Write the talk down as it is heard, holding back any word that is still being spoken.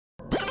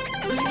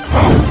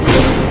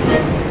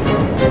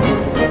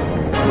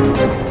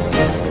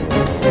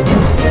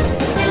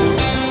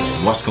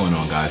What's going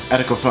on, guys?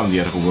 Etika from the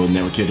Etika World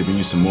Network here to bring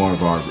you some more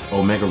of our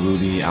Omega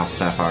Ruby Alpha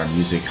Sapphire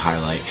music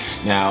highlight.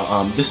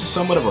 Now, this is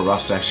somewhat of a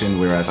rough section,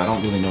 whereas I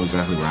don't really know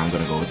exactly where I'm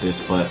going to go with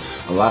this, but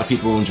a lot of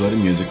people enjoy the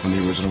music from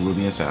the original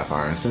Ruby and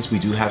Sapphire, and since we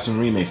do have some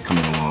remakes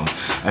coming along,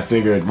 I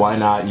figured why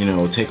not,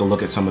 take a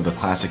look at some of the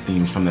classic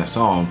themes from that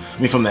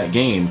from that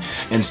game,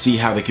 and see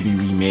how they could be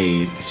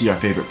remade, see our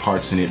favorite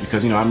parts in it,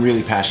 because, I'm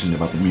really passionate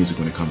about the music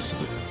when it comes to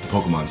the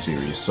Pokemon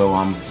series. So,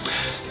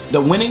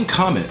 the winning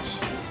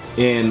comments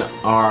in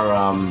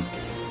our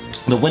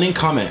the winning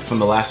comment from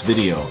the last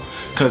video,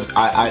 because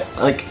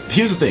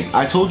here's the thing,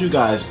 I told you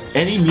guys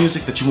any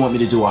music that you want me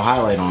to do a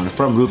highlight on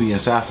from Ruby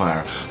and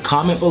Sapphire,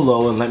 comment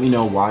below and let me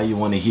know why you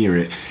want to hear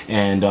it,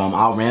 and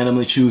I'll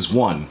randomly choose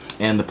one,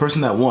 and the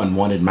person that won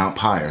wanted Mount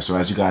Pyre. So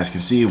as you guys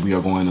can see, we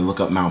are going to look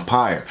up Mount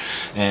Pyre,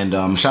 and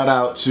shout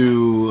out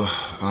to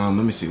let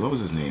me see, what was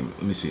his name,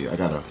 let me see, I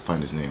gotta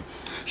find his name.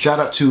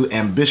 Shout out to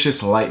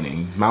Ambitious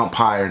Lightning, Mount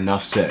Pyre,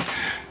 enough said.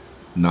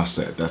 Enough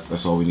said.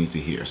 That's all we need to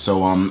hear.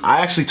 So I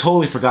actually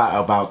totally forgot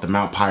about the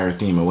Mount Pyre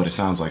theme and what it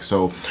sounds like.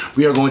 So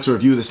we are going to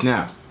review this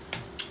now.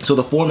 So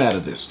the format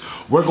of this,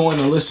 we're going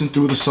to listen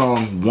through the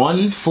song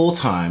one full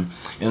time,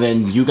 and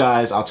then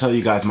I'll tell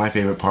you guys my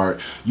favorite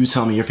part. You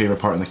tell me your favorite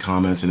part in the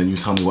comments, and then you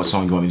tell me what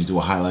song you want me to do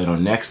a highlight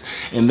on next.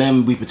 And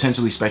then we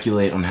potentially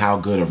speculate on how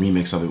good a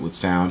remix of it would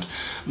sound.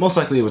 Most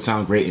likely it would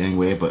sound great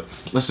anyway, but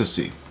let's just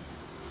see.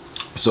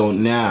 So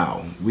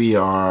now we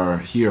are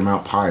here,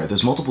 Mount Pyre.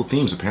 There's multiple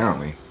themes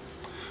apparently.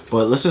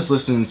 But let's just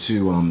listen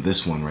to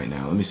this one right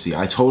now. Let me see.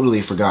 I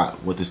totally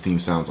forgot what this theme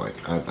sounds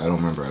like. I don't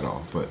remember at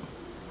all. But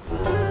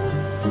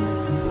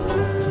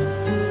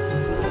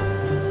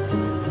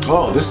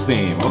oh, this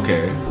theme.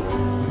 Okay.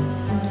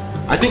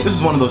 I think this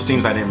is one of those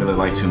themes I didn't really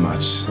like too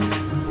much.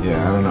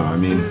 Yeah, I don't know. I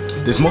mean,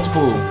 there's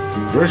multiple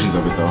versions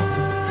of it though.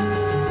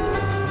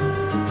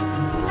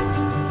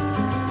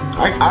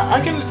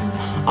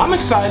 I'm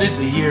excited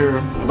to hear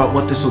about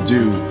what this will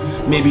do,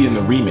 maybe in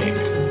the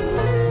remake.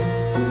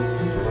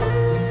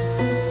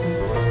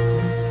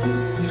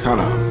 It's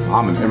kind of,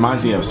 it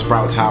reminds me of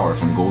Sprout Tower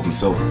from Gold and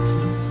Silver.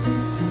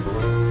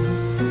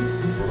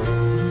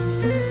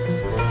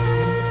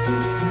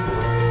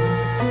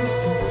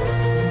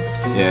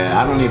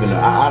 Yeah, I don't even know.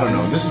 I don't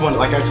know. This is one,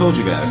 like I told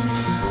you guys,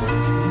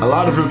 a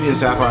lot of Ruby and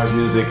Sapphire's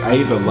music, I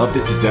either loved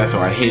it to death or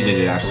I hated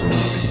it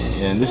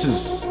absolutely. And this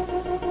is,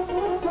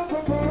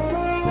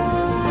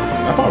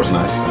 that part was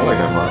nice. I like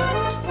that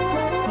part.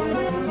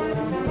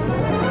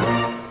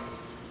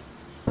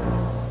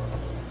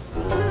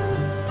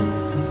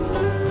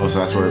 Oh, so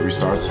that's where it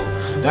restarts.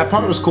 That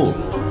part was cool.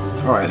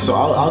 Alright, so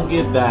I'll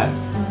give that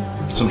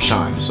some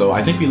shine. So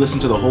I think we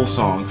listened to the whole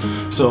song.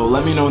 So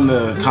let me know in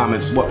the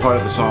comments what part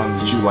of the song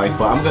that you like.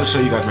 But I'm going to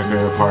show you guys my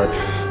favorite part,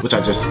 which I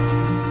just,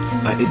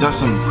 it does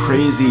some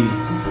crazy,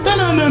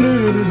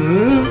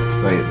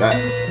 like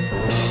that.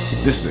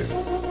 This is it.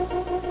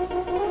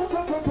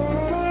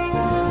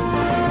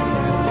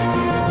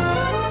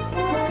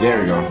 There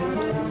we go.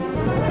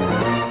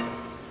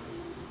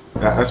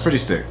 That's pretty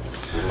sick.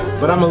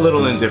 But I'm a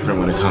little indifferent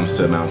when it comes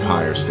to Mount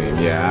Pyre's theme.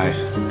 Yeah,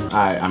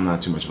 I'm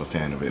not too much of a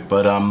fan of it.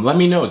 But let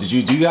me know. Did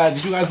you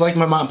guys like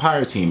my Mount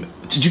Pyre theme?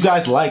 Did you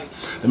guys like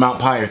the Mount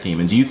Pyre theme?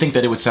 And do you think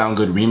that it would sound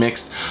good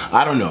remixed?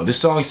 I don't know. This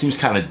song seems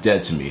kind of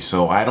dead to me,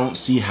 so I don't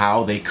see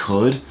how they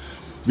could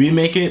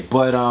remake it,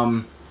 but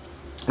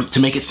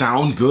to make it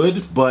sound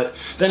good. But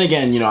then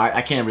again,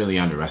 I can't really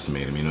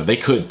underestimate them. They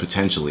could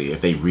potentially, if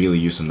they really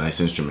use some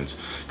nice instruments,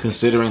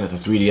 considering that the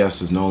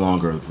 3DS is no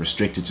longer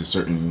restricted to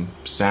certain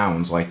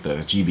sounds like the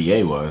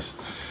GBA was,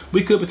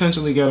 we could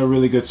potentially get a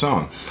really good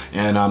song.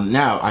 And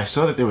now I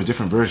saw that there were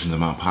different versions of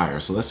Mount Pyre,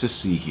 so let's just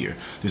see here.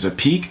 There's a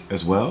peak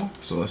as well,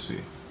 so let's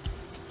see.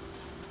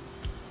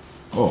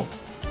 Oh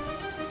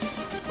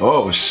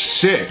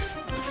shit.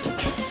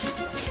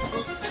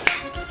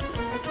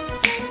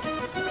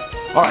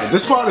 Alright,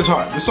 this part is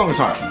hard. This song is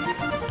hard.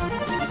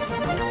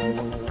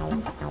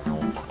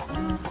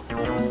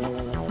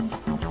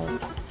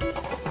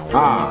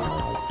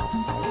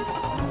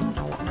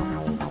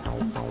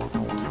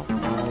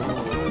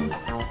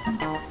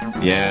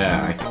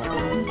 Yeah.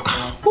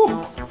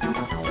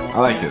 I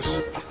like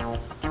this.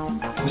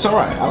 It's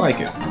alright. I like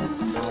it.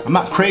 I'm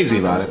not crazy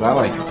about it, but I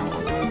like it.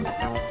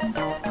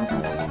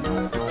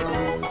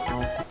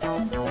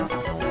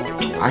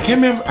 I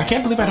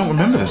can't believe I don't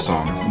remember this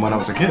song from when I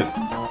was a kid.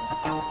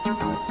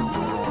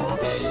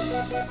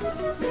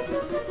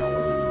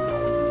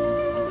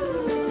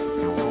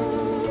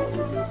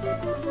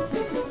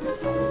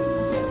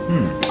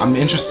 I'm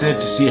interested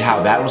to see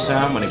how that will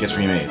sound when it gets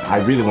remade. I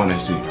really want to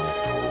see.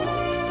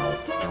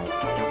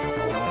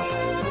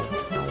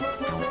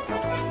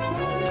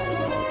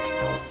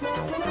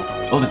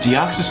 Oh, the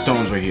Deoxys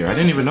stones were here. I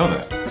didn't even know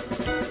that.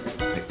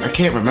 I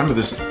can't remember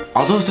this.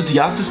 Are those the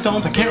Deoxys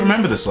stones? I can't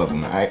remember this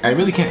level. I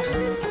really can't.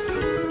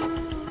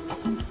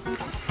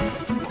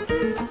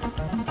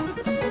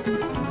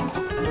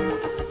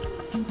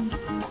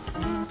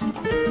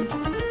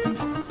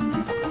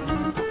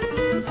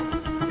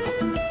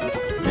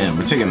 Man,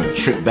 we're taking a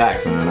trip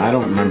back, man. I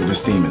don't remember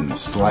this theme in the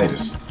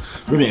slightest.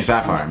 Ruby and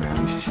Sapphire,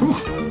 man.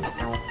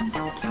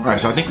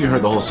 Alright, so I think we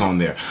heard the whole song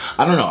there.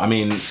 I don't know, I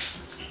mean,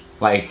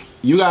 like,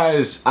 you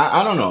guys,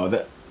 I don't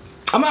know.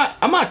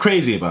 I'm not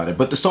crazy about it,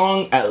 but the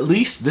song, at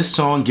least this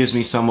song gives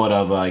me somewhat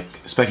of like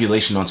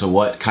speculation onto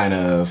what kind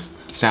of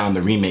sound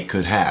the remake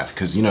could have,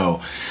 because you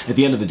know, at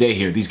the end of the day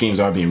here, these games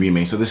are being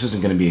remade, so this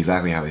isn't going to be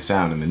exactly how they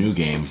sound in the new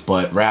game,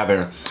 but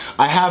rather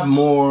I have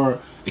more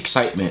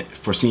excitement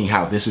for seeing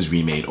how this is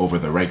remade over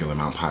the regular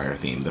Mount Pyre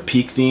theme. The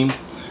Peak theme,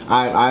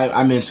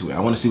 I'm into it. I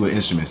want to see what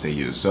instruments they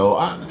use, so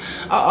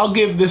I'll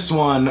give this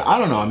one, I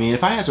don't know, I mean,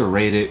 if I had to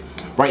rate it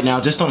right now,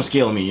 just on a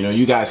scale of me, you know,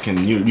 you guys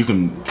can, you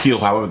can feel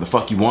however the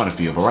fuck you want to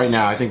feel, but right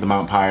now I think the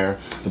Mount Pyre,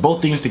 the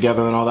both themes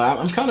together and all that,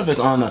 I'm kind of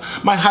on the,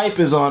 my hype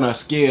is on a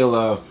scale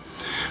of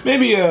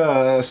maybe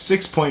a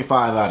 6.5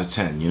 out of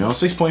 10, you know,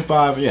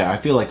 6.5, yeah, I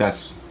feel like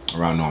that's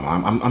around normal.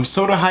 I'm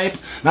sort of hype,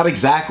 not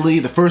exactly.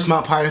 The first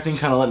Mount Pyre thing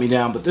kind of let me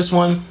down, but this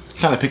one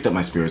kind of picked up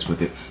my spirits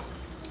with it.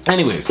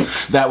 Anyways,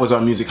 that was our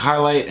music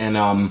highlight, and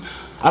I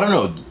don't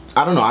know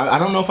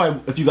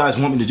if you guys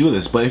want me to do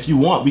this, but if you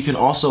want, we can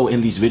also in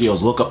these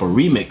videos look up a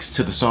remix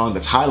to the song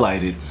that's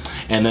highlighted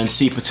and then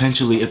see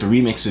potentially if the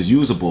remix is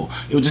usable.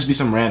 It would just be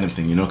some random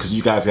thing, you know, because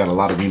you guys got a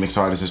lot of remix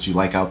artists that you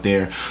like out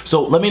there.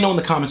 So let me know in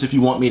the comments if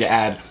you want me to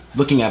add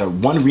looking at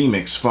one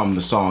remix from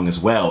the song as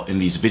well in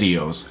these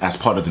videos as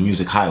part of the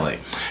music highlight.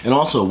 And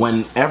also,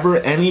 whenever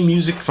any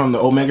music from the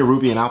Omega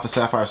Ruby and Alpha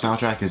Sapphire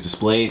soundtrack is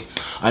displayed,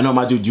 I know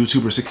my dude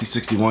YouTuber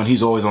 6061,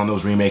 he's always on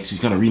those remakes. He's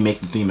gonna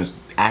remake the theme as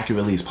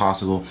accurately as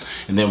possible,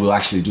 and then we'll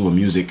actually do a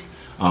music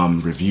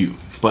review.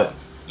 But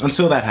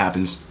until that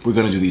happens, we're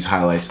gonna do these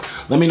highlights.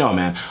 Let me know,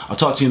 man. I'll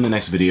talk to you in the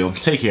next video.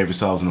 Take care of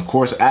yourselves, and of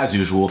course, as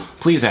usual,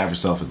 please have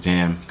yourself a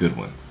damn good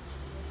one.